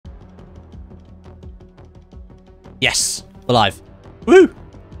Yes, we're live. Woo!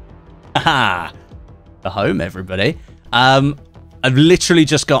 Haha. We're home, everybody. I've literally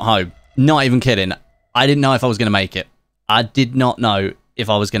just got home. Not even kidding. I didn't know if I was going to make it. I did not know if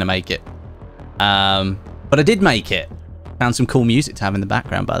I was going to make it. But I did make it. Found some cool music to have in the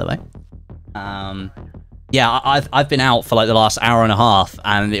background, by the way. Yeah, I've been out for like the last hour and a half,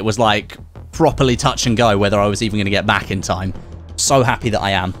 and it was like properly touch and go whether I was even going to get back in time. So happy that I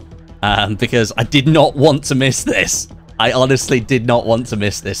am, because I did not want to miss this. I honestly did not want to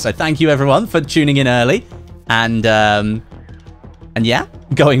miss this. So thank you everyone for tuning in early, and yeah,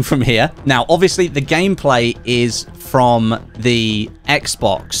 going from here. Now, obviously, the gameplay is from the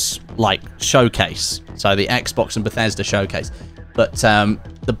Xbox like showcase, so the Xbox and Bethesda showcase. But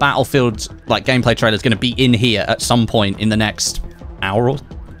the Battlefield like gameplay trailer is going to be in here at some point in the next hour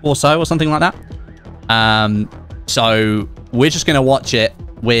or so, or something like that. So we're just going to watch it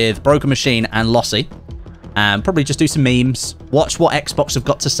with Broken Machine and Lossy, and probably just do some memes, watch what Xbox have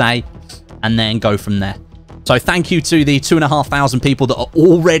got to say, and then go from there. So thank you to the 2,500 people that are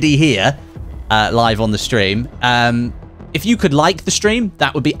already here live on the stream. If you could like the stream,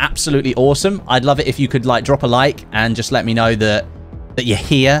 that would be absolutely awesome. I'd love it if you could like drop a like and just let me know that you're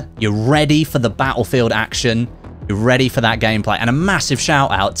here, you're ready for the Battlefield action, you're ready for that gameplay. And a massive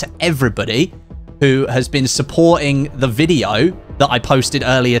shout out to everybody who has been supporting the video that I posted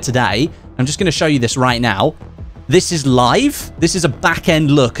earlier today. I'm just going to show you this right now. This is live. This is a back-end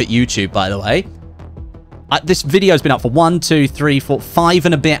look at YouTube, by the way. This video has been up for 1, 2, 3, 4, 5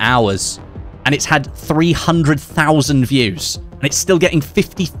 and a bit hours. And it's had 300,000 views. And it's still getting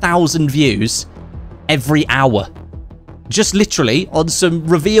 50,000 views every hour. Just literally on some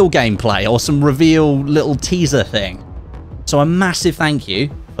reveal gameplay or some reveal little teaser thing. So a massive thank you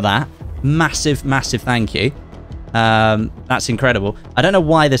for that. Massive, massive thank you. That's incredible. I don't know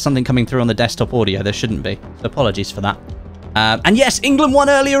why there's something coming through on the desktop audio. There shouldn't be. So apologies for that. And yes, England won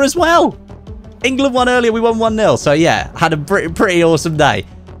earlier as well. England won earlier. We won 1-0. So yeah, had a pretty awesome day.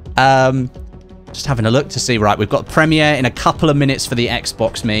 Just having a look to see. Right, we've got premiere in a couple of minutes for the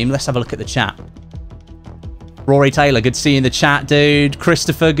Xbox meme. Let's have a look at the chat. Rory Taylor, good to see you in the chat, dude.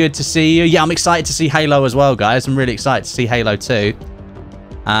 Christopher, good to see you. Yeah, I'm excited to see Halo as well, guys. I'm really excited to see Halo 2.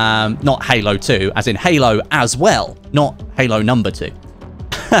 Not Halo 2, as in Halo as well, not Halo number 2.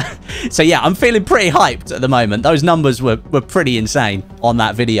 So yeah, I'm feeling pretty hyped at the moment. Those numbers were pretty insane on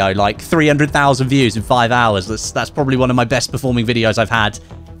that video, like 300,000 views in 5 hours. That's probably one of my best performing videos I've had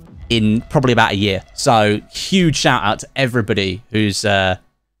in probably about a year. So huge shout out to everybody who's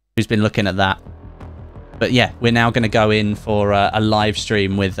been looking at that. But yeah, we're now going to go in for a live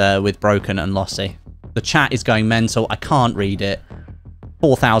stream with Broken and Lossy. The chat is going mental. I can't read it.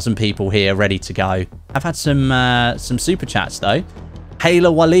 4,000 people here ready to go. I've had some super chats though.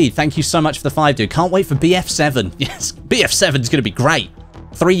 Hayla Waleed, thank you so much for the 5, dude. Can't wait for BF7. Yes, BF7 is going to be great.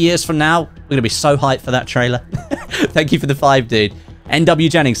 3 years from now, we're going to be so hyped for that trailer. Thank you for the 5, dude.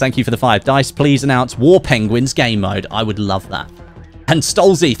 NW Jennings, thank you for the 5. Dice, please announce War Penguins game mode. I would love that. And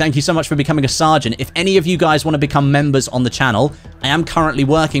Stolzy, thank you so much for becoming a sergeant. If any of you guys want to become members on the channel, I am currently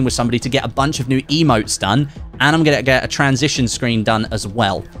working with somebody to get a bunch of new emotes done, and I'm going to get a transition screen done as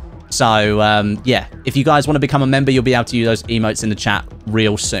well. So, yeah, if you guys want to become a member, you'll be able to use those emotes in the chat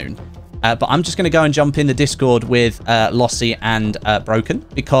real soon. But I'm just going to go and jump in the Discord with Lossy and Broken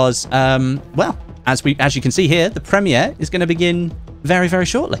because, well, as you can see here, the premiere is going to begin very, very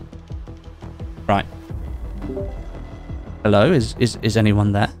shortly. Right. Hello, is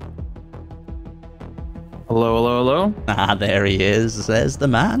anyone there? Hello, hello, hello. Ah, there he is. There's the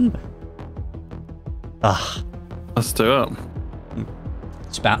man. Ah. Let's do it.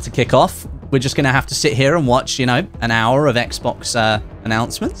 It's about to kick off. We're just going to have to sit here and watch, you know, an hour of Xbox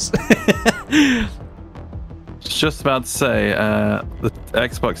announcements. Just about to say, the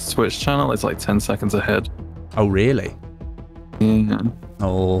Xbox Twitch channel is like 10 seconds ahead. Oh, really? Yeah.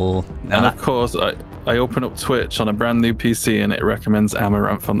 Oh. No, and of course, I open up Twitch on a brand new PC and it recommends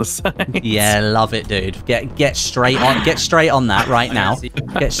Amaranth on the side. Yeah, love it, dude. Get straight on that right now.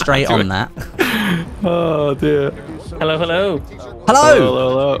 Get straight on that. Oh dear. Hello, hello. Hello.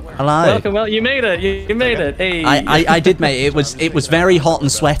 Hello. Hello. Welcome. Well, you made it. You made it. Hey. I did, mate. It was very hot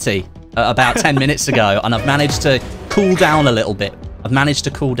and sweaty about 10 minutes ago, and I've managed to cool down a little bit. I've managed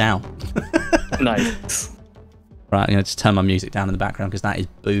to cool down. Nice. Right, I'm going to just turn my music down in the background because that is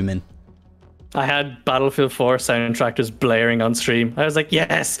booming. I had Battlefield 4 soundtrack just blaring on stream. I was like,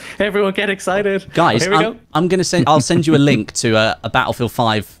 yes, everyone get excited. Guys, here we go. I'm going to send, I'll send you a link to a Battlefield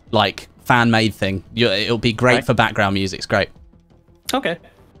 5 like fan-made thing. It'll be great for background music. It's great. Okay.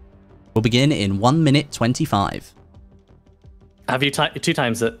 We'll begin in 1 minute 25. Have you two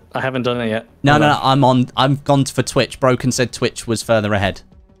times it? I haven't done it yet. No, I've gone for Twitch. Broken said Twitch was further ahead.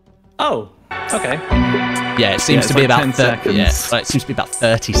 Oh, okay. Yeah, it seems to be like about 10 seconds. Yeah, so it seems to be about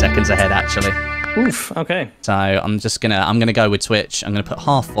 30 seconds ahead actually. Oof. Okay. So I'm gonna go with Twitch. I'm gonna put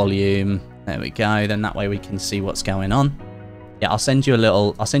half volume. There we go. Then that way we can see what's going on. Yeah, I'll send you a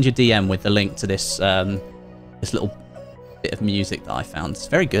DM with the link to this this little bit of music that I found. It's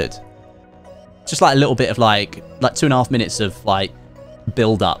very good. Just like a little bit of like 2.5 minutes of like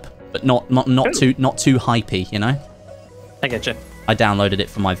build up, but not too hypey, you know. I get you. I downloaded it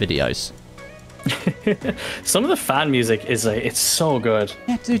for my videos. Some of the fan music is it's so good.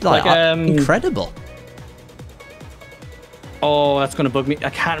 Yeah, dude, like incredible. Oh, that's gonna bug me. I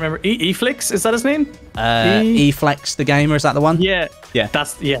can't remember. Eflix, is that his name? Eflex the gamer, is that the one? Yeah. Yeah.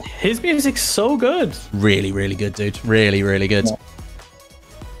 His music's so good. Really, really good, dude. Really, really good. Yeah.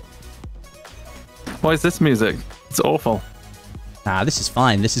 Why is this music? It's awful. Nah, this is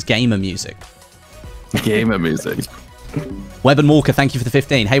fine. This is gamer music. Gamer music. Web and Walker, thank you for the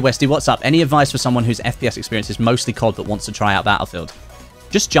 15. Hey Westy, what's up? Any advice for someone whose FPS experience is mostly COD but wants to try out Battlefield?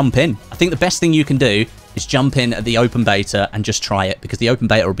 Just jump in. I think the best thing you can do is jump in at the open beta and just try it, because the open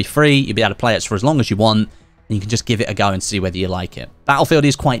beta will be free. You'll be able to play it for as long as you want, and you can just give it a go and see whether you like it. Battlefield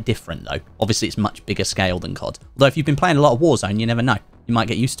is quite different though. Obviously it's much bigger scale than COD. Although if you've been playing a lot of Warzone, you never know. You might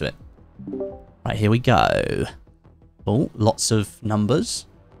get used to it. Right, here we go. Oh, lots of numbers.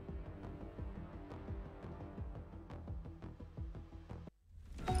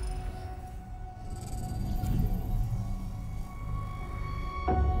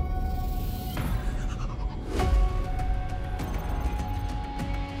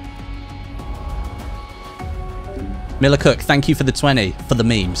 Miller Cook, thank you for the 20 for the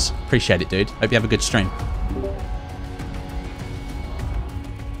memes. Appreciate it, dude. Hope you have a good stream.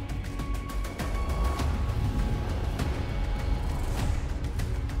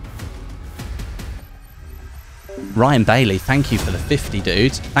 Ryan Bailey, thank you for the 50,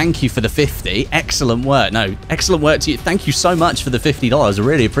 dude. Thank you for the 50. Excellent work. No, excellent work to you. Thank you so much for the $50. I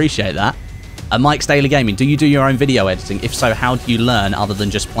really appreciate that. Mike's Daily Gaming, do you do your own video editing? If so, how do you learn other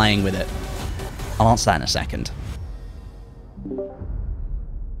than just playing with it? I'll answer that in a second.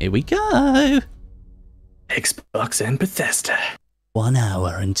 Here we go. Xbox and Bethesda. 1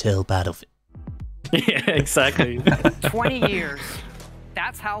 hour until Battlefield. Yeah, exactly. 20 years.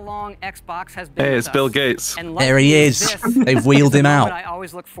 That's how long Xbox has been. Hey, with it's us. Bill Gates. And There he is. They've wheeled him out. I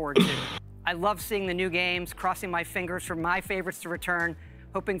always look forward to. I love seeing the new games, crossing my fingers for my favorites to return,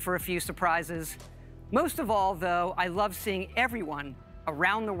 hoping for a few surprises. Most of all, though, I love seeing everyone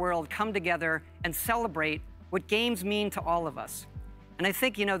around the world come together and celebrate what games mean to all of us. And I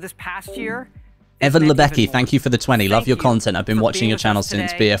think, you know, this past year... Evan Lebecki, thank you for the 20. Love your content. I've been watching your channel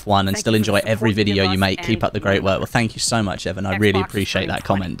since today. BF1 and still enjoy every video you make. Keep up the great work. And Well, thank you so much, Evan. I really appreciate that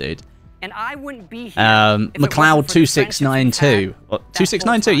comment, dude. And I wouldn't be here McLeod2692.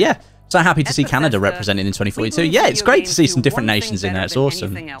 2692, yeah. So happy to see Canada represented in 2042. Yeah, it's great to see some different nations in there. It's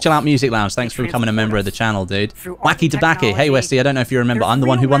awesome. Chill Out Music Lounge, thanks for becoming a member of the channel, dude. Wacky Tobacco, hey Westy, I don't know if you remember, I'm the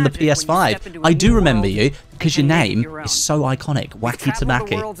one who won the PS5. I do remember you, because your name is so iconic. Wacky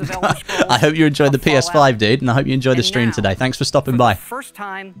Tobacco. I hope you enjoyed the PS5, dude, and I hope you enjoyed the stream today. Thanks for stopping by. For the first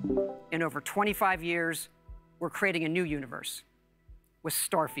time in over 25 years, we're creating a new universe with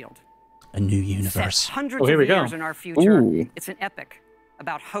Starfield. A new universe. Set hundreds here we of go. years in our future. Ooh. It's an epic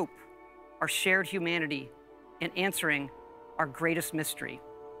about hope, our shared humanity, and answering our greatest mystery.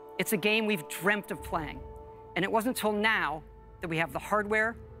 It's a game we've dreamt of playing, and it wasn't until now that we have the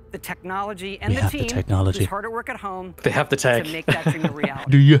hardware, the technology, and the team who's hard at work at home They have the tech. to make that dream a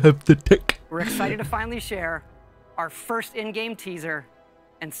reality. Do you have the tech? We're excited to finally share our first in-game teaser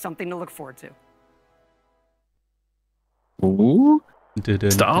and something to look forward to. Ooh.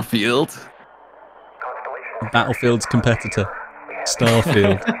 Starfield. Battlefield's competitor.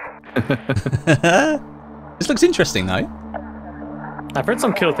 Starfield. This looks interesting, though. I've heard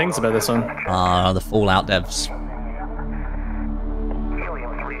some cool things about this one. Ah, the Fallout devs.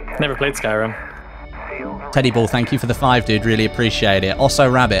 Never played Skyrim. Teddy Ball, thank you for the 5, dude. Really appreciate it.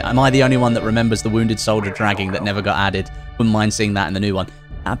 Also, Rabbit, am I the only one that remembers the Wounded Soldier dragging that never got added? Wouldn't mind seeing that in the new one.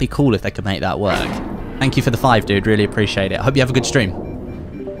 That'd be cool if they could make that work. Thank you for the 5, dude. Really appreciate it. I hope you have a good stream.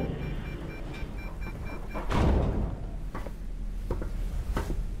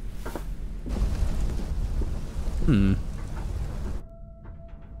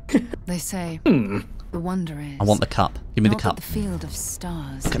 They say the wonder is. I want the cup. Give me the not cup. that the field of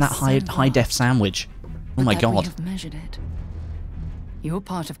stars Look at that high def sandwich. Oh my We god. have measured it. You're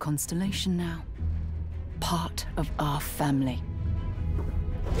part of Constellation now. Part of our family.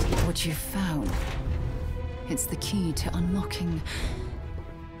 What you've found It's the key to unlocking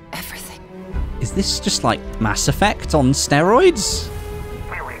everything. Is this just like Mass Effect on steroids?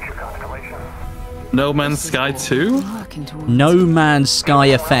 No Man's Sky 2? Working towards No Man's Sky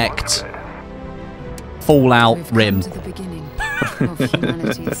effect. Fallout We've Rim. come to the beginning of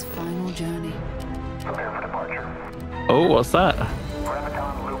humanity's final journey. Oh, what's that?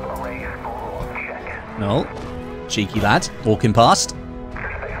 No. Cheeky lad. Walking past.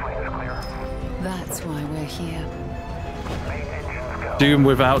 That's why we're here. Doom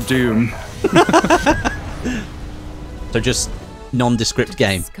without Doom. So just nondescript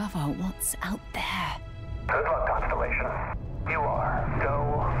game. Discover what's out there. Good luck, Constellation. You are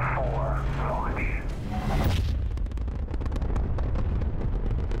go for launch.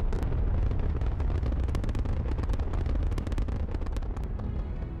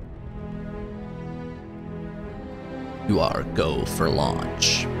 You are a go for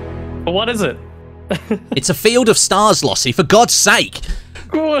launch. But what is it? It's a field of stars, Lossie, for God's sake!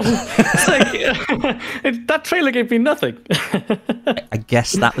 It's like, that trailer gave me nothing. I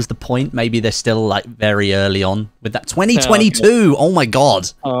guess that was the point. Maybe they're still like very early on with that. 2022! Oh my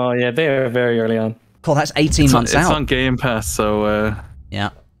god. Oh yeah, they are very early on. God, that's 18 months It's out. on Game Pass, so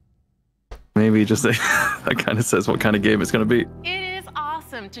Yeah. maybe just that kind of says what kind of game it's going to be. It is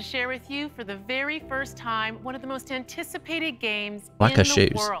awesome to share with you for the very first time one of the most anticipated games Like in her the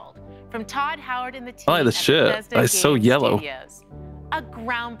shoes. world. From Todd Howard and the team I like the at shirt. Bethesda It's so Game yellow. Studios. A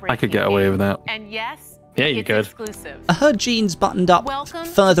groundbreaking I could get away game. with that. And yes, Yeah, you it's could. exclusive. Her jeans buttoned up Welcome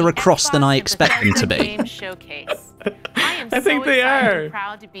further to the across than Xbox I and expect them to Bethesda be. Game Showcase. I am I think so they excited are. and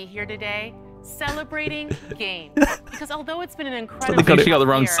proud to be here today, celebrating games. Because although it's been an I incredible think she got the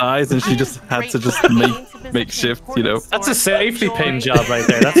wrong year, size and I she am just had to grateful just that games have been make such an shift, you know. important That's a source of safety pin joy. job right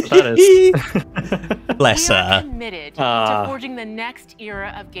there. That's what that is. Bless We are her. committed Ah. to forging the next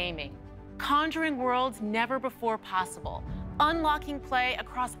era of gaming, conjuring worlds never before possible, unlocking play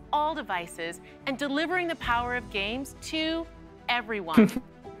across all devices, and delivering the power of games to everyone.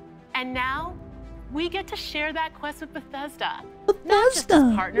 And now, we get to share that quest with Bethesda. Not just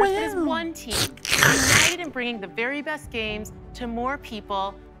as partners, but as one team, united in bringing the very best games to more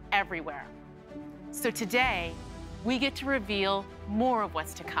people everywhere. So today, we get to reveal more of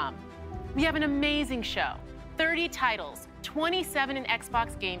what's to come. We have an amazing show, 30 titles, 27 in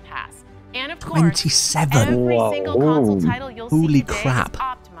Xbox Game Pass, and of course, 27. every Whoa. single console title you'll Holy see today crap. is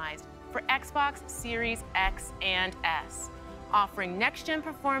optimized for Xbox Series X and S, offering next-gen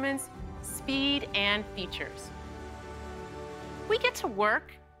performance, speed, and features. We get to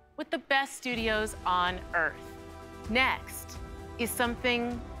work with the best studios on Earth. Next is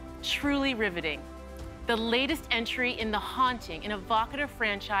something truly riveting. The latest entry in the haunting and evocative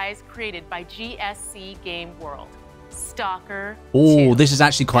franchise created by GSC Game World, Stalker 2. Oh, this is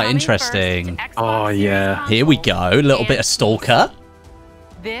actually quite Coming first interesting. to Xbox Oh, Series yeah. Here we consoles go. A little bit and of Stalker.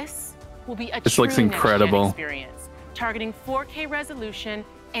 This will be a This true looks next-gen incredible. experience, targeting 4K resolution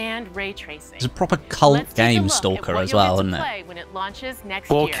and ray tracing. It's a proper cult Let's take a game, look at Stalker, what as you'll well, get to isn't it? play when it launches next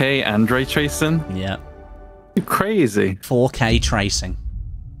year. 4K and ray tracing? Yeah. You crazy. 4K tracing.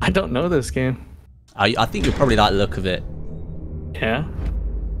 I don't know this game. I think you'll probably like the look of it. Yeah.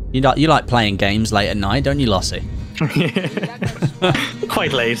 You like playing games late at night, don't you, Lossie?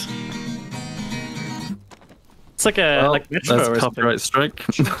 Quite late. It's like a Well, like Metro or that's something. copyright strike.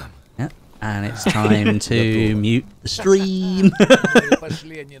 Yeah. And it's time to mute the stream.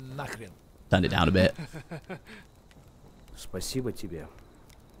 Пошли они нахрен. Turned it down a bit. Спасибо тебе.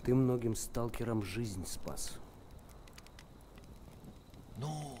 Ты многим сталкерам жизнь спас.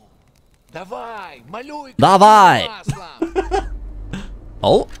 Ну, давай, малюй. Давай. маслом.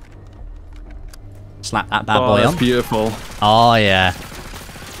 Oh. Slap that bad Oh, boy that's on. beautiful. Oh, yeah.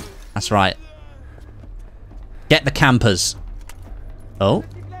 That's right. Get the campers. Oh.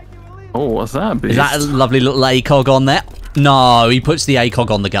 Oh, what's that? Is Beast? that a lovely little ACOG on there? No, he puts the ACOG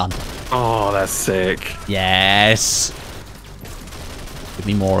on the gun. Oh, that's sick. Yes. Give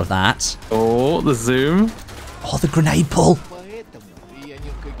me more of that. Oh, the zoom. Oh, the grenade pull. Поэтому я ни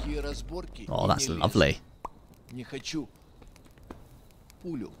в какие разборки Oh, и that's не лезу. lovely. Не хочу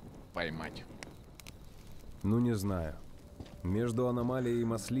пулю поймать. Ну, не знаю. Между аномалией и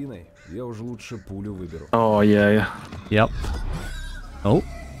маслиной я уже лучше пулю выберу. Oh, yeah. Yep. Oh.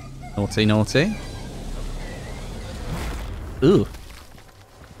 Naughty, naughty. Ooh.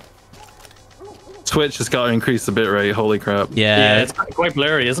 Twitch has got to increase the bitrate. Holy crap. Yeah, Yeah. it's quite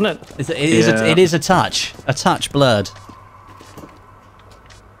blurry, isn't it? It is a touch. A touch blurred.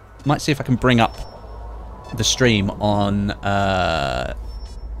 Might see if I can bring up the stream on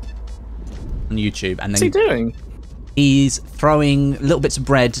YouTube, and What's he then doing? he's throwing little bits of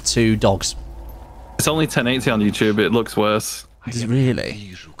bread to dogs. It's only 1080 on YouTube. It looks worse.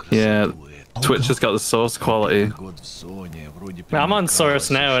 Really? Yeah. Twitch has got the source quality. I'm on source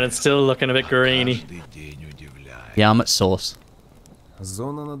now and it's still looking a bit grainy. Yeah, I'm at source.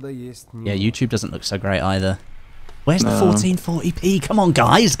 Зона надоест. Yeah, YouTube doesn't look so great either. Where's the 1440p? Come on,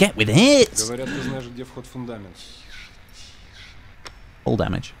 guys, get with it! Говорят, ты знаешь, где вход в фундамент. Full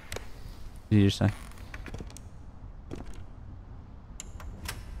damage. What did you say?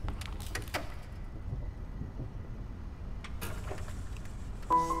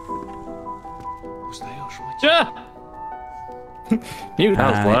 Yeah. That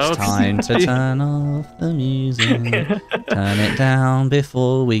was loud. It's time to turn off the music. Turn it down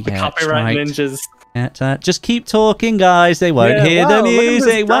before we get Copyright striked. ninjas. Just keep talking, guys. They won't Yeah, hear wow, the look at this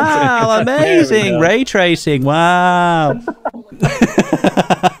music. Wow, dancing. There we amazing. go. Ray tracing. Wow.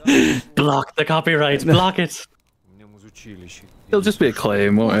 Block the copyright. Block it. It'll just be a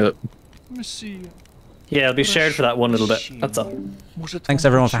claim, won't it? Yeah, it'll be shared for that one little bit. That's all. Thanks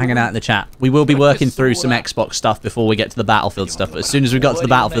everyone for hanging out in the chat. We will be working through some Xbox stuff before we get to the Battlefield stuff. But as soon as we got to the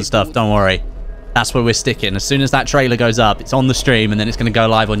Battlefield stuff, don't worry. That's where we're sticking. As soon as that trailer goes up, it's on the stream and then it's going to go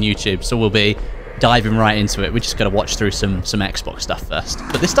live on YouTube. So we'll be diving right into it. We just got to watch through some Xbox stuff first.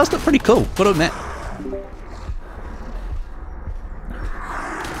 But this does look pretty cool, gotta admit.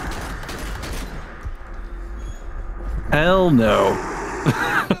 Hell no.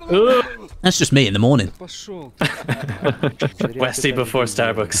 That's just me in the morning. Westy before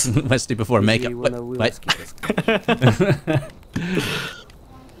Starbucks. Westy before makeup. Wait.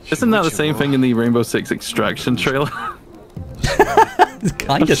 Isn't that the same thing in the Rainbow Six Extraction trailer? It's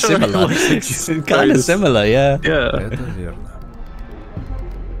kind of similar. It's kind of similar, yeah. Yeah. Это верно.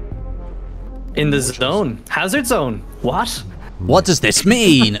 In the zone. Hazard zone. What? What does this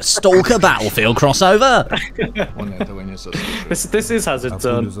mean? Stalker Battlefield crossover? This is Hazard А пулю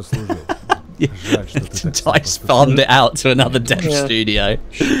zone. заслужил. Жаль, что ты так Dice farmed it out to another dev Yeah. studio.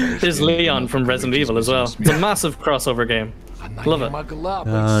 There's Leon from Resident Evil as well. It's a massive crossover game. Love it.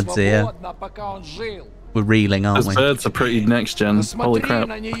 Oh dear. We're reeling, aren't Those we? birds are pretty next gen. Holy crap.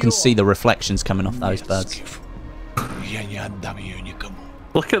 I can see the reflections coming off those birds.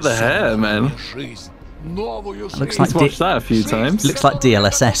 Look at the hair, man. Looks like I've watched that a few times. looks like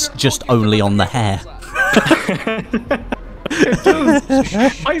DLSS, just only on the hair.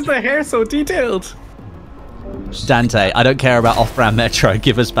 Why is the hair so detailed? Dante, I don't care about off-brand Metro.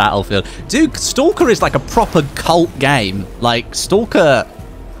 Give us Battlefield. Dude, Stalker is like a proper cult game. Like, Stalker,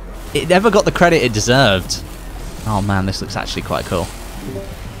 it never got the credit it deserved. Oh man, this looks actually quite cool.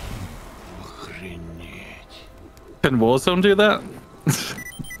 Can Warzone do that?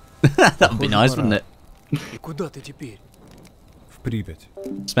 That would be nice, wouldn't it? Куда ты теперь? В Припять.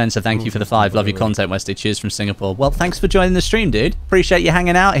 Spencer, thank you for the 5. Love your content, Westy. Cheers from Singapore. Well, thanks for joining the stream, dude. Appreciate you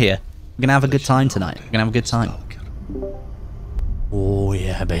hanging out here. We're gonna have a good time tonight. We're gonna have a good time. Oh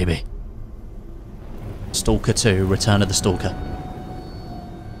yeah, baby. Stalker 2, Return of the Stalker.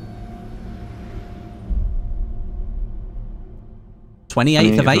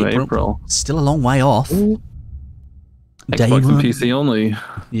 '28th of April. Still a long way off. Day Xbox and one. PC only.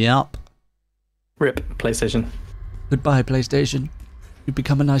 Yep. RIP PlayStation. Goodbye, PlayStation. You've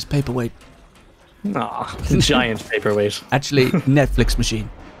become a nice paperweight. Aw, giant paperweight. Actually, Netflix machine.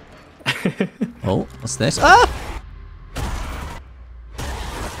 Oh, what's this? Ah!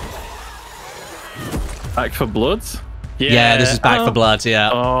 Back for Bloods? Yeah, this is Back for Blood, yeah.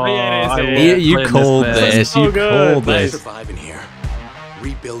 Oh, yeah, it is, I yeah. love You playing called man. this. So You good. called this. Surviving here.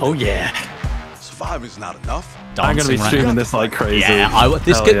 Rebuilding. Oh yeah. Surviving's not enough. I'm gonna be Dancing streaming around. this like crazy. Yeah,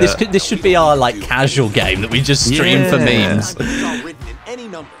 this should be our like casual game that we just stream for Yeah. memes. It's not written in any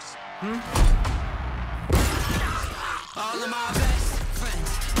numbers.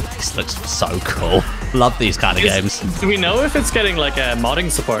 This looks so cool. Love these kind of games. Do we know if it's getting like a modding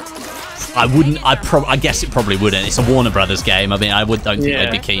support? I guess it probably wouldn't. It's a Warner Brothers game. I mean, don't think Yeah.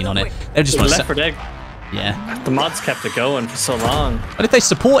 they'd be keen on it. They just want Left to. 4 Dead. Yeah. The mods kept it going for so long. But if they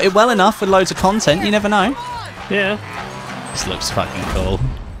support it well enough with loads of content, you never know. Yeah. This looks fucking cool.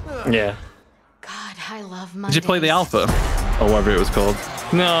 Yeah. God, I love Did you play the alpha? Or whatever it was called.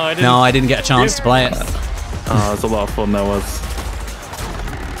 No, I didn't. No, I didn't get a chance to play it. Oh, it's a lot of fun that was.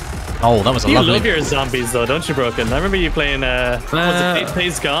 Oh, that was a You lovely. love your zombies though, don't you, Broken? I remember you playing what was it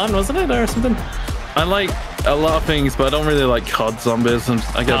Days Gone, wasn't it, or something? I like a lot of things, but I don't really like COD zombies, and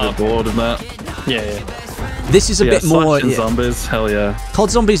I get a bit bored of that. Yeah, yeah. This is a bit more. slashing Yeah. zombies, hell yeah.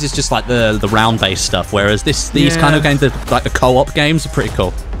 COD Zombies is just like the round-based stuff, whereas these kind of games, like the co-op games, are pretty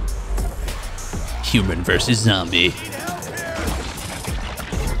cool. Human versus zombie.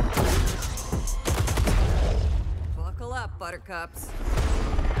 Buckle up, buttercups.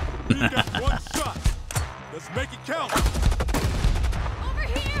 Let's make it count.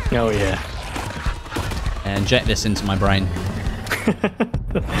 Oh yeah. And inject this into my brain.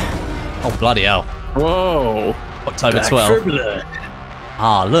 Oh, bloody hell. Whoa. October Back for 12th. blood.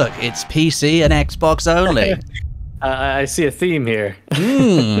 Ah, look, it's PC and Xbox only. I see a theme here.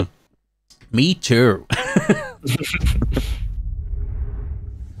 Me too.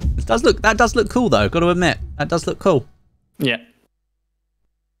 That does look cool though, got to admit. That does look cool. Yeah.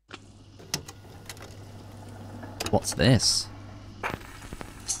 What's this?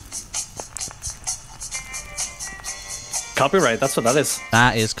 Copyright, that's what that is.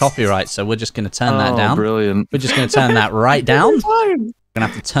 That is copyright, so we're just going to turn that down. Brilliant. We're just going to turn that right down. It's fine. We're going to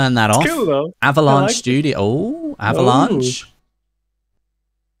have to turn that off. Cool though. Avalanche I like it. Studio. Oh, Avalanche.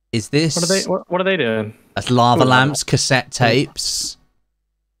 Is this... What are they doing? That's lava Ooh, lamps, cassette tapes.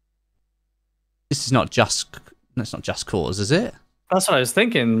 This is not just... That's not Just Cause, is it? That's what I was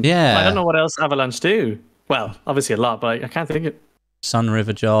thinking. Yeah. I don't know what else Avalanche do. Well, obviously a lot, but I can't think of it. Sun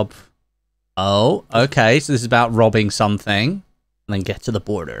River Job. Oh, okay. So this is about robbing something and then get to the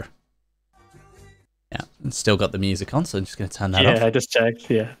border. Yeah, and still got the music on, so I'm just going to turn that off. Yeah, I just checked.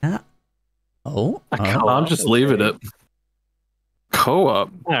 Yeah. Oh, I'm just leaving it.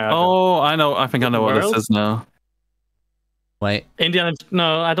 Co-op. Oh, I know. I think I know what this is now. Wait. Indiana?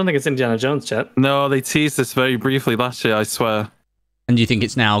 No, I don't think it's Indiana Jones, chat. No, they teased this very briefly last year, I swear. And do you think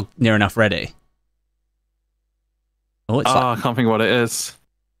it's now near enough ready? Oh, it's I can't think what it is.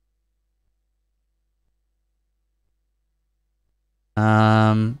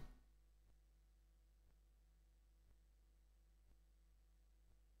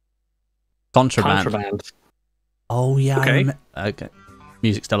 Contraband. Oh yeah. Okay. Okay.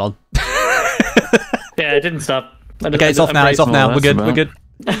 Music's still on. Yeah, it didn't stop. Okay, it's off now. It's off now. We're good. We're good.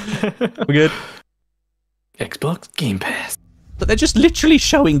 We're good. Xbox Game Pass. But they're just literally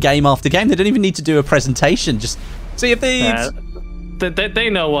showing game after game. They don't even need to do a presentation. Just Sea of Thieves. They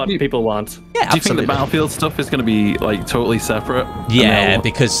know what people want. Yeah, Do you think the Battlefield stuff is going to be like totally separate? Yeah,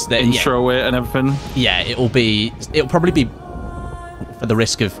 because they intro it and everything. Yeah, it'll probably be, for the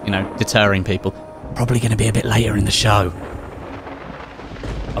risk of deterring people, probably going to be a bit later in the show.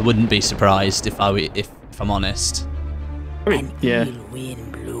 I wouldn't be surprised if I'm honest. Yeah.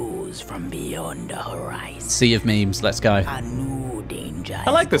 Wind blows from beyond the horizon. Sea of memes, let's go. A new danger.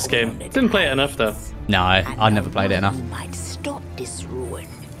 I like this game. Didn't play it enough though. No, I never played it enough. Stop this ruin.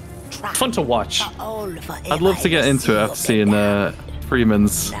 It's fun to watch. I'd love to get into it after seeing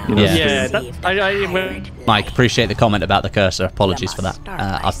Freeman's. Mike, appreciate the comment about the cursor. Apologies for that.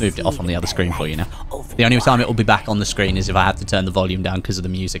 I've moved it off on the other screen for you now. The only time it will be back on the screen is if I have to turn the volume down because of the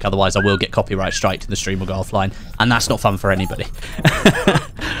music. Otherwise, I will get copyright striked and the stream will go offline. And that's not fun for anybody.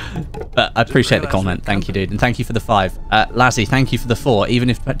 But I appreciate the comment. Thank you, dude. And thank you for the 5. Lazzy, thank you for the 4. Even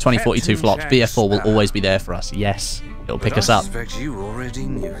if 2042 flops, BF4 will always be there for us. Yes, it'll pick us up. I suspect you already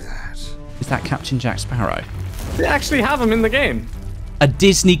knew that. Is that Captain Jack Sparrow? They actually have him in the game. A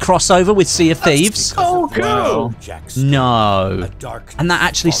Disney crossover with Sea of Thieves? Oh, cool. No. And that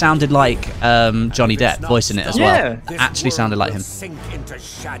actually sounded like Johnny Depp voicing it as well. It actually sounded like him.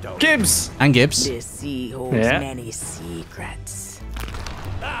 Gibbs. And Gibbs. This sea holds many secrets.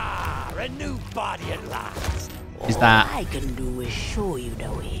 A new body at last. Is that... All I can do is show you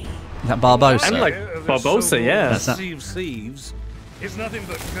the way. Is that Barbosa? I'm like Barbosa, yeah. That's that. Sea of Thieves is nothing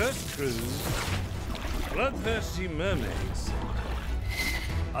but cursed crews, bloodthirsty mermaids,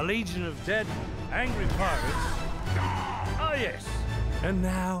 a legion of dead, angry pirates. Ah, yes. And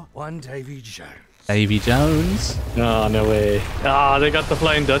now one Davy Jones. Davy Jones. Oh, no way. Ah, they got the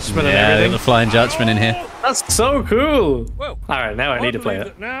Flying Dutchman and Yeah, everything. the Flying Dutchman in here. That's so cool. All right, now I need to play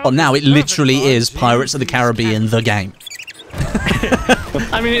it. Well, now it literally is Pirates of the Caribbean, the game.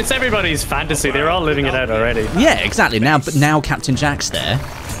 I mean, it's everybody's fantasy. They're all living it out already. Yeah, exactly. But now Captain Jack's there.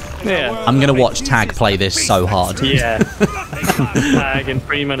 Yeah. I'm going to watch Tag play this so hard. Yeah. Tag and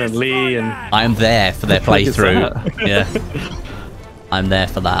Freeman and Lee and... I am there for their playthrough. Yeah. I'm there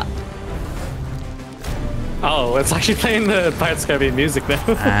for that. Oh, it's actually playing the Pirates of the Caribbean music now.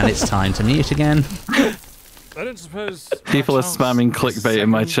 And it's time to mute again. I don't suppose People are spamming clickbait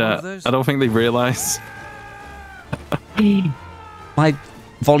in my chat. I don't think they realise. My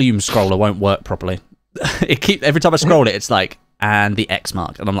volume scroller won't work properly. Every time I scroll it, it's like, and the X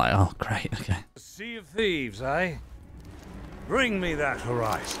mark. And I'm like, oh, great, okay. Sea of Thieves, eh? Bring me that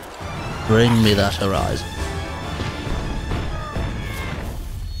horizon. Bring me that horizon.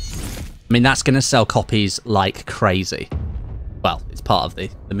 I mean, that's going to sell copies like crazy. Well, it's part of the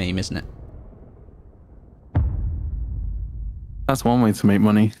meme, isn't it? That's one way to make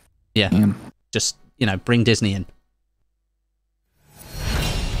money. Yeah. Just, bring Disney in.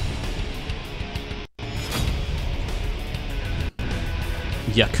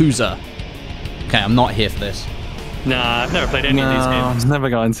 Yakuza. Okay, I'm not here for this. Nah, I've never played any of these games. Never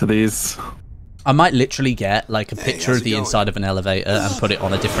got into these. I might literally get like a picture of the inside of an elevator and put it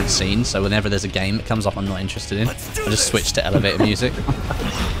on a different scene, so whenever there's a game that comes up I'm not interested in, I'll just switch to elevator music.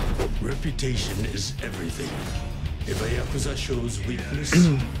 Reputation is everything. If a Yakuza shows weakness,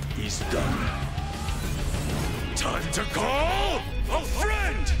 he's done. Time to call a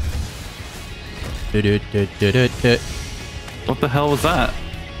friend! What the hell was that?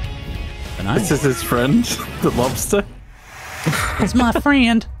 This is his friend, the lobster. It's my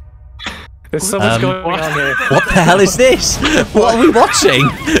friend. There's so much going on here. What the hell is this? What are we watching?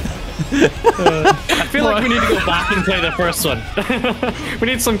 I feel like we need to go back and play the first one. We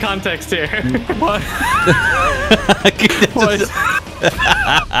need some context here. What?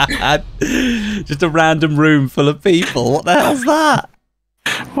 Just a random room full of people. What the hell's that?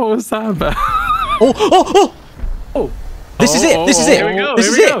 What was that about? Oh! This is it. This is it. Here we go. This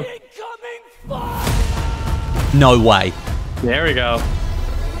is it. No way. There we go.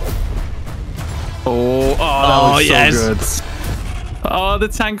 Oh, that was yes. so good. Oh, the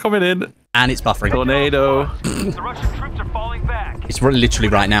tank coming in. And it's buffering. Tornado. The Russian troops are falling back. It's literally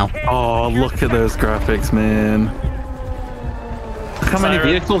right now. Oh, look at those graphics, man. Look how many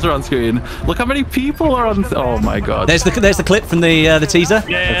vehicles are on screen. Look how many people are on. Oh my god. There's the clip from the teaser.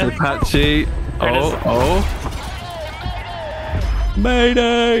 Yeah. There's Apache. Oh.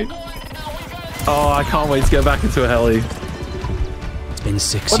 Mayday. Oh, I can't wait to get back into a heli. It's been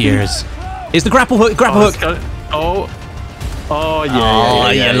 6 years. It's the grapple hook. Grapple hook. Oh, yeah. Oh,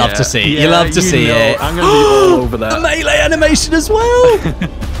 you love to see it. You love to see it. I'm gonna be all over that. A melee animation as well.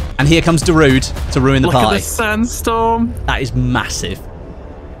 And here comes Darude to ruin the Look at party. the sandstorm. That is massive.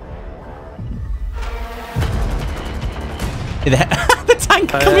 The tank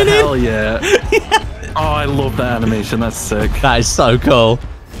coming in. Hell yeah. Oh, I love that animation. That's sick. That is so cool.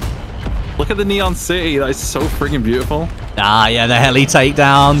 Look at the neon city. That is so freaking beautiful. Ah, yeah, the heli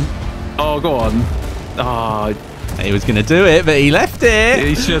takedown. Oh, go on. Oh, he was going to do it, but he left it.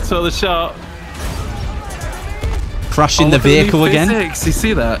 He should have took the shot. Crushing the vehicle again. Physics. You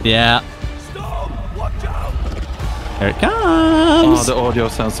see that? Yeah. Here it comes. Oh, the audio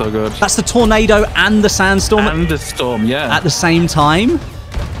sounds so good. That's the tornado and the sandstorm. And the storm, yeah. At the same time.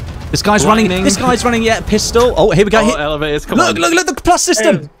 This guy's running. This guy's running. Yeah, pistol. Oh, here we go. Oh, elevators. Come on. Look, the plus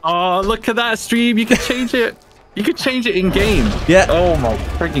system. Oh, look at that stream. You can change it. You can change it in game. Yeah. Oh my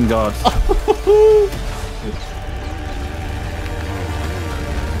freaking god.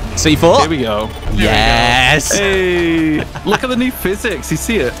 C4. Here we go. Yes. Hey, look at the new physics. You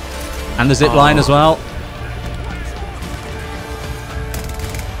see it? And the zip line as well.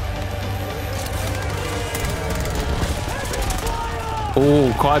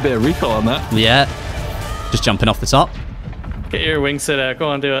 Oh, quite a bit of recoil on that. Yeah. Just jumping off the top. Get your wing sitter. Go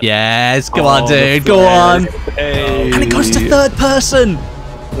on, do it. Yes. Go on, dude. Go on. Hey. And it goes to third person.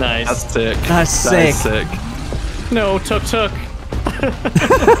 Nice. That's sick. That's sick. No, tuk. So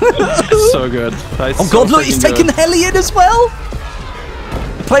good. Oh god, look, he's taking the heli in as well.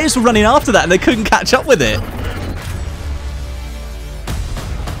 The players were running after that and they couldn't catch up with it.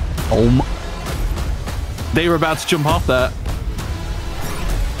 Oh my. They were about to jump off that.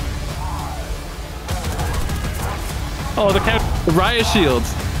 Oh, the riot shield.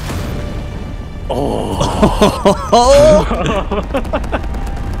 Oh.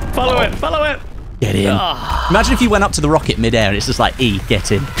 Follow it. Get in. Imagine if you went up to the rocket mid-air and it's just like, E,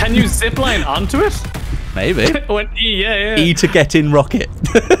 get in. Can you zip line onto it? Maybe. When E, yeah. E to get in rocket.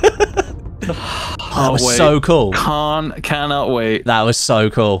 That was so cool. Cannot wait. That was so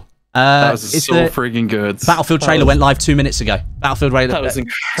cool. That was so freaking good. Battlefield trailer went live 2 minutes ago. Battlefield trailer. That was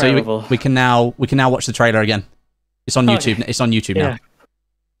incredible. So we can now watch the trailer again. It's on YouTube. Yeah. It's on YouTube now.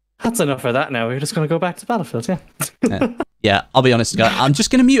 That's enough for that now. We're just going to go back to Battlefield, yeah. Yeah, I'll be honest, guys. I'm just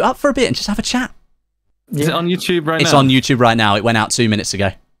going to mute up for a bit and just have a chat. Is it on YouTube right now? It's on YouTube right now. It went out 2 minutes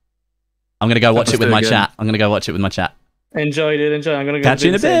ago. I'm going to go watch it with my chat. Enjoyed it. I'm going to go catch you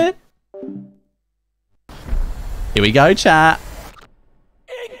in a bit. Here we go, chat.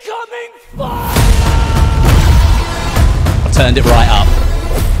 Incoming fire! I turned it right up.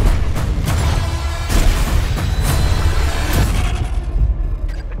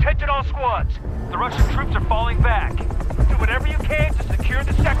 Attention all squads. The Russian troops are falling back. Do whatever you can to secure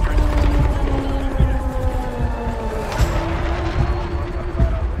the sectors.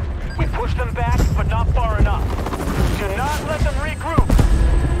 We push them back, but not far enough. Do not let them regroup.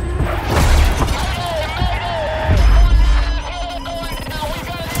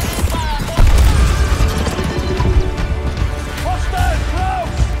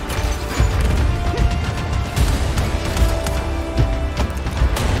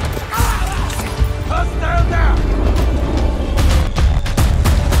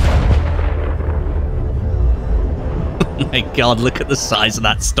 God, look at the size of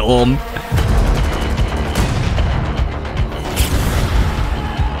that storm.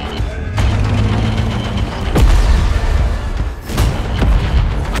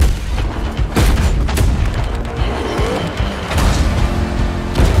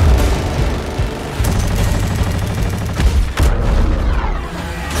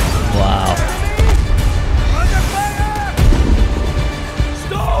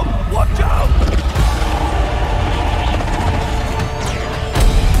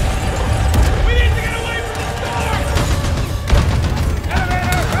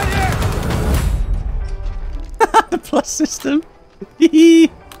 Plus system.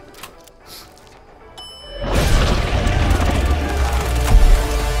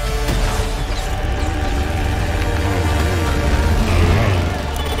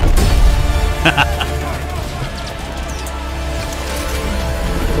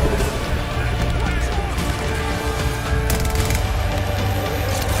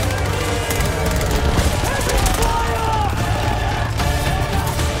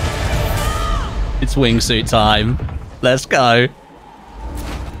 It's wingsuit time. Let's go.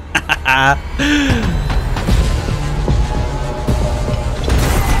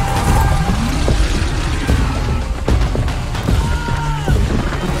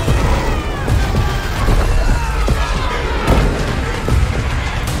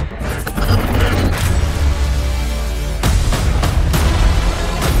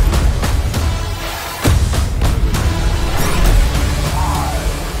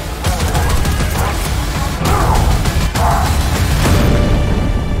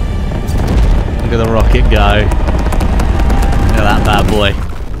 Look at the rocket go. Look at that bad boy.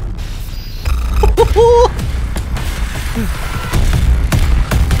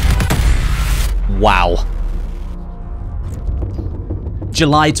 Wow.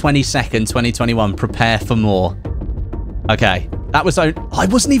 July 22nd, 2021. Prepare for more. Okay. That was... I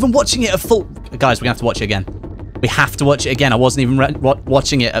wasn't even watching it at full... Guys, we're going to have to watch it again. We have to watch it again. I wasn't even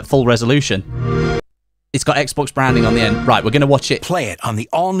watching it at full resolution. It's got Xbox branding on the end. Right, we're going to watch it. Play it on the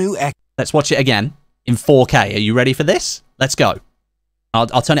all-new X. Let's watch it again in 4K. Are you ready for this? Let's go.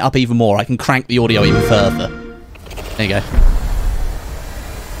 I'll turn it up even more. I can crank the audio even further. There you go.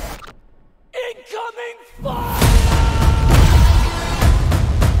 Incoming fire!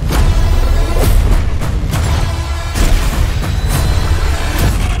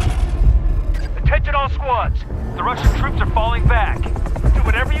 Attention all squads. The Russian troops are falling back. Do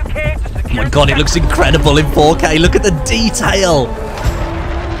whatever you can to secure. Oh my god, it looks incredible in 4K. Look at the detail.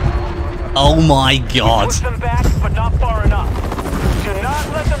 Oh my god. Push them back, but not far enough. Do not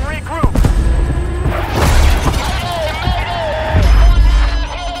let them regroup.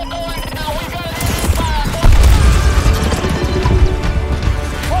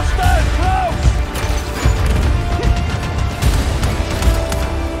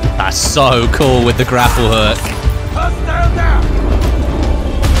 That's so cool with the grapple hook.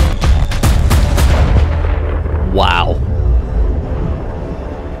 Wow.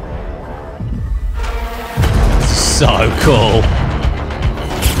 So cool.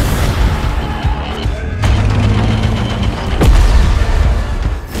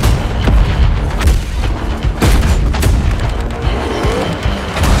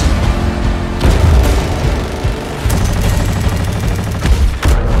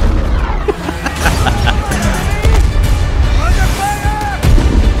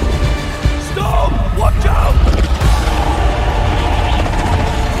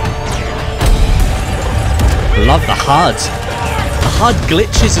 Love the HUD. The HUD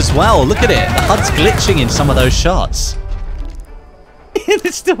glitches as well. Look at it. The HUD's glitching in some of those shots.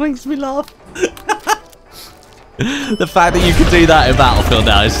 It still makes me laugh. The fact that you can do that in Battlefield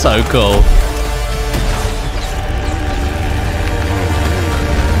now is so cool.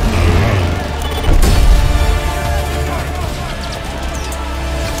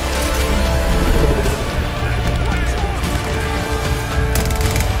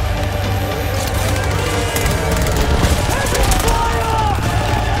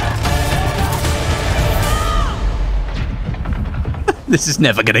 This is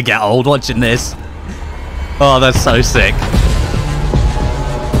never going to get old watching this. Oh, that's so sick.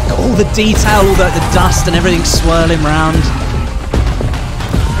 Got all the detail, all the dust and everything swirling around.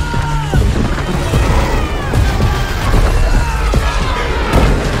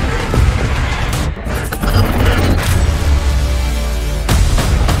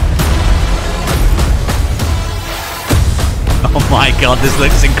 Oh my god, this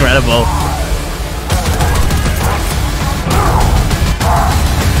looks incredible.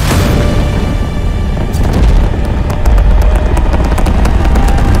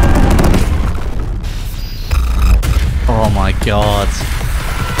 Oh my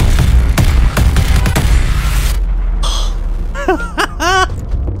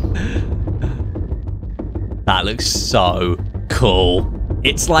That looks so cool.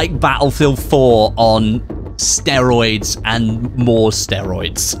 It's like Battlefield 4 on steroids and more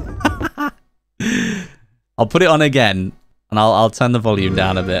steroids. I'll put it on again, and I'll turn the volume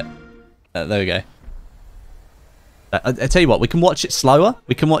down a bit. There we go. I tell you what, we can watch it slower.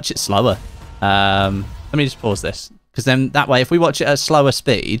 We can watch it slower. Let me just pause this, because then that way, if we watch it at a slower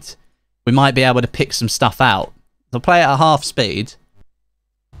speed, we might be able to pick some stuff out. So play it at half speed.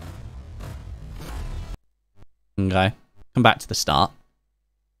 Okay. Come back to the start.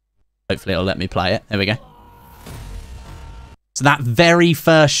 Hopefully it'll let me play it. There we go. So that very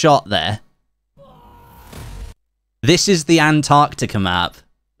first shot there. This is the Antarctica map.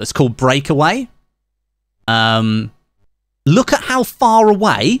 That's called Breakaway. Look at how far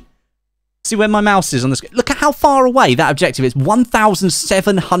away. See where my mouse is on the screen. Look at how far away that objective is.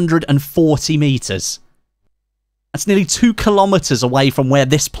 1,740 meters. That's nearly 2 kilometers away from where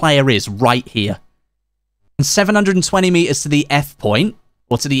this player is right here. And 720 meters to the F point,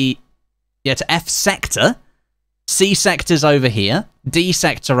 or to the, yeah, to F sector. C sector's over here. D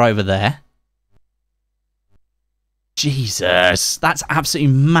sector over there. Jesus, that's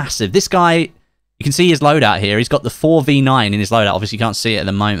absolutely massive. This guy, you can see his loadout here. He's got the 4v9 in his loadout. Obviously, you can't see it at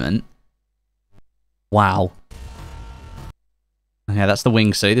the moment. Wow. Okay, that's the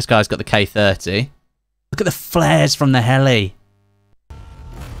wingsuit. This guy's got the K30. Look at the flares from the heli.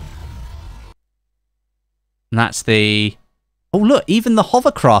 And that's the... Oh, look, even the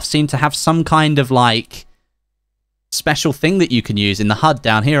hovercraft seem to have some kind of, like, special thing that you can use in the HUD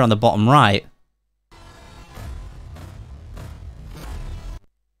down here on the bottom right.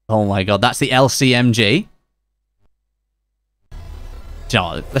 Oh my god, that's the LCMG.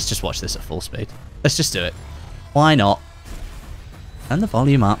 Oh, let's just watch this at full speed. Let's just do it. Why not? Turn the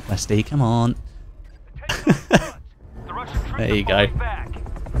volume up, Westy, come on. There you go.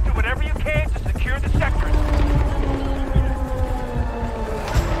 Do whatever you can to secure the sectors.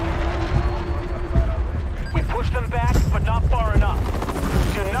 We push them back, but not far enough.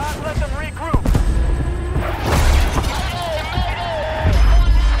 Do not let them regroup.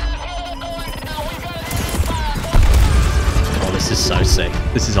 Oh, this is so sick.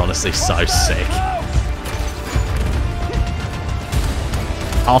 This is honestly so sick.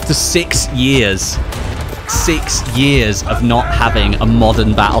 After 6 years. 6 years of not having a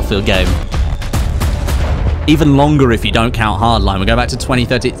modern Battlefield game. Even longer if you don't count Hardline. We go back to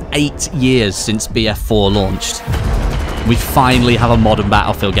 2013. It's 8 years since BF4 launched. We finally have a modern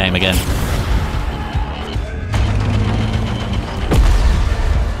Battlefield game again.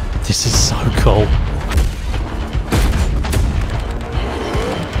 This is so cool.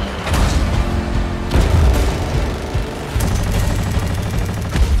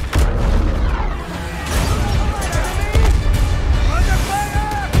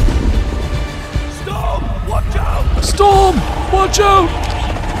 Storm! Watch out!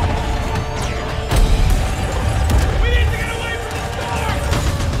 We need to get away from the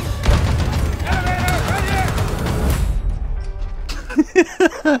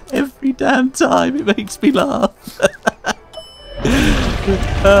storm! Every damn time it makes me laugh.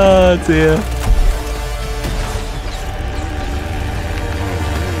 Oh dear.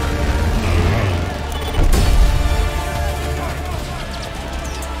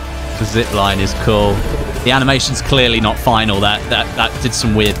 The zip line is cool. The animation's clearly not final. That did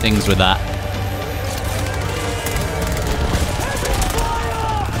some weird things with that.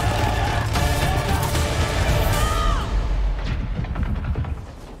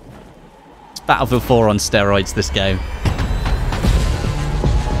 It's Battlefield 4 on steroids, this game.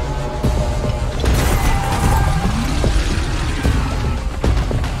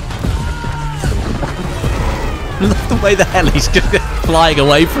 I love the way the heli's just flying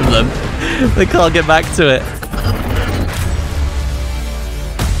away from them. They can't get back to it.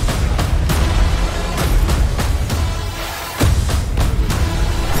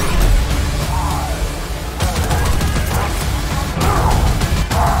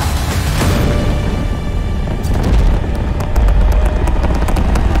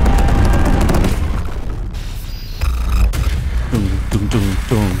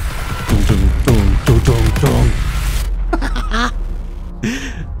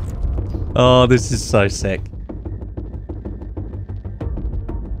 Oh, this is so sick.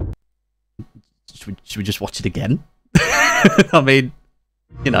 Should we just watch it again? I mean,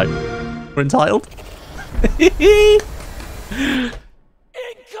 you know, we're entitled. Incoming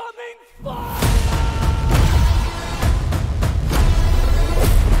fire!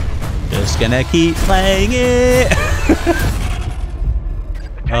 Just gonna keep playing it.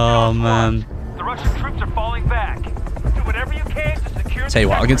 Oh man. The Russian troops are falling back. Do whatever you can to secure. Tell you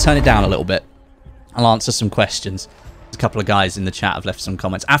what, I'm gonna turn it down a little bit. I'll answer some questions. A couple of guys in the chat have left some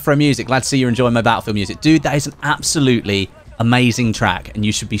comments. Afro Music, glad to see you're enjoying my Battlefield music. Dude, that is an absolutely amazing track, and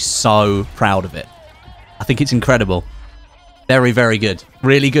you should be so proud of it. I think it's incredible. Very, very good.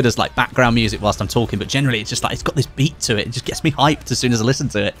 Really good as like background music whilst I'm talking, but generally it's just like, it's got this beat to it. It just gets me hyped as soon as I listen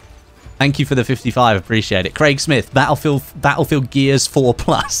to it. Thank you for the 55, appreciate it. Craig Smith, Battlefield Gears 4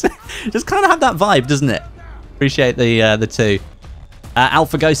 Plus. Just kind of have that vibe, doesn't it? Appreciate the 2.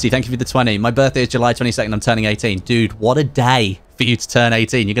 Alpha Ghosty, thank you for the 20. My birthday is July 22nd, I'm turning 18. Dude, what a day for you to turn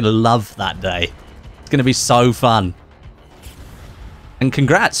 18. You're going to love that day. It's going to be so fun. And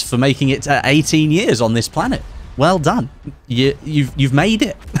congrats for making it 18 years on this planet. Well done. You've made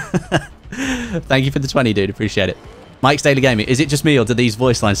it. Thank you for the 20, dude. Appreciate it. Mike's Daily Gaming. Is it just me, or do these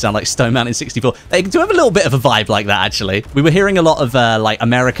voice lines sound like Stone Mountain 64? They do have a little bit of a vibe like that, actually. We were hearing a lot of like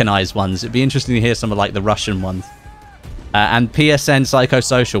Americanized ones. It'd be interesting to hear some of like the Russian ones. And PSN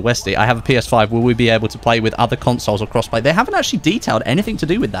Psychosocial, Westy, I have a PS5. Will we be able to play with other consoles or crossplay? They haven't actually detailed anything to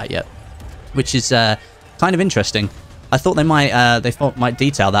do with that yet, which is kind of interesting. I thought they might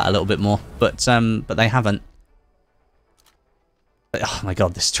detail that a little bit more, but they haven't. Oh my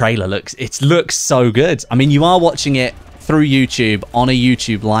god, this trailer looks so good. I mean, you are watching it through YouTube on a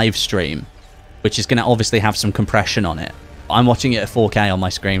YouTube live stream, which is going to obviously have some compression on it. I'm watching it at 4K on my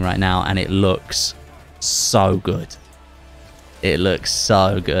screen right now, and it looks so good. It looks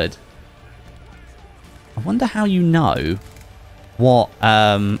so good. I wonder how you know what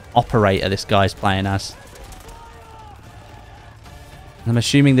operator this guy's playing as. I'm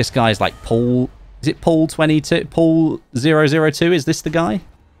assuming this guy's like Paul. Is it Paul 22? Paul 002? Is this the guy?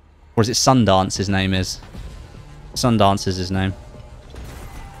 Or is it Sundance his name is? Sundance is his name.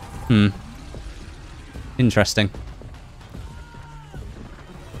 Interesting.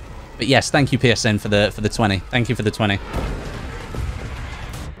 But yes, thank you PSN for the 20. Thank you for the 20.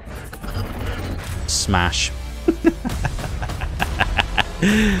 Smash.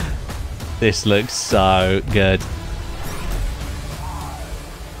 This looks so good.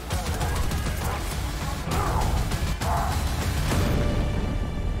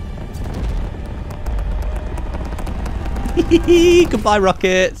 Goodbye,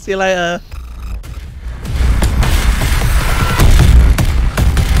 Rocket. See you later.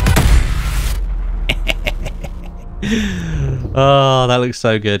 Oh, that looks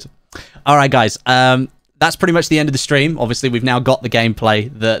so good. All right, guys. That's pretty much the end of the stream. Obviously, we've now got the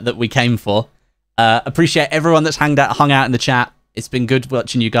gameplay that we came for. Appreciate everyone that's hung out in the chat. It's been good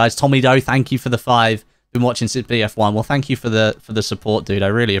watching you guys. Tommy Doe, thank you for the 5. Been watching since BF1. Well, thank you for the support, dude. I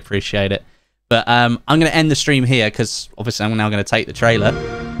really appreciate it. But I'm going to end the stream here because obviously I'm now going to take the trailer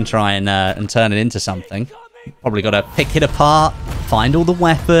and try and turn it into something. Probably got to pick it apart, find all the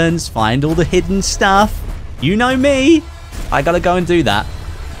weapons, find all the hidden stuff. You know me. I got to go and do that.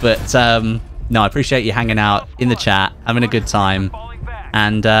 But no, I appreciate you hanging out in the chat, having a good time.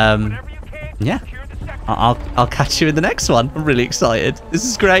 And yeah, I'll catch you in the next one. I'm really excited. This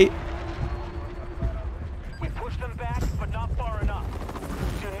is great.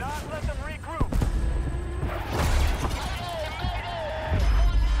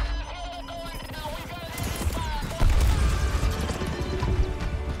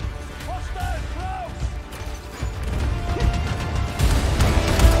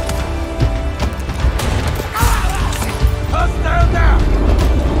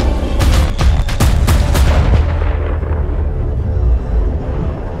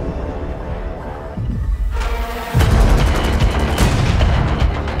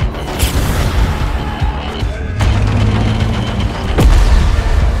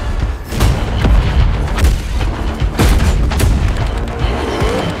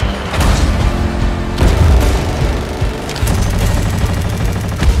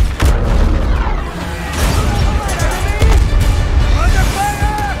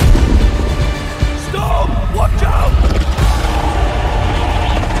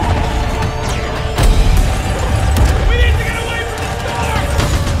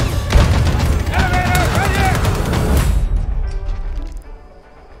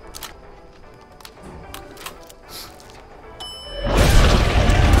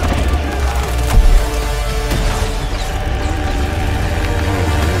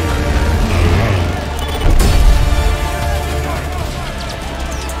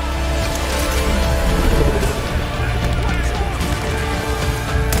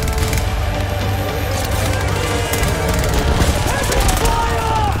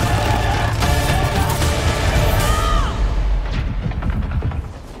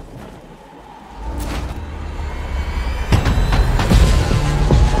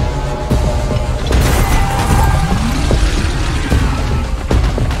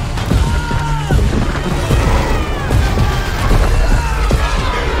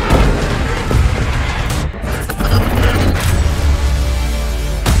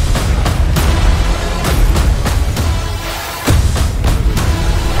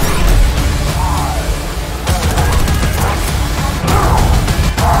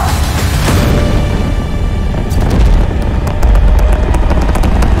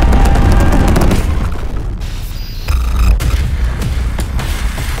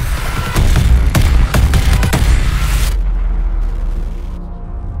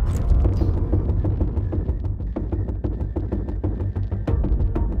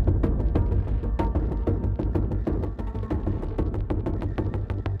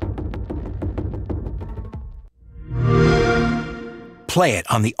 play it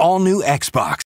on the all-new Xbox.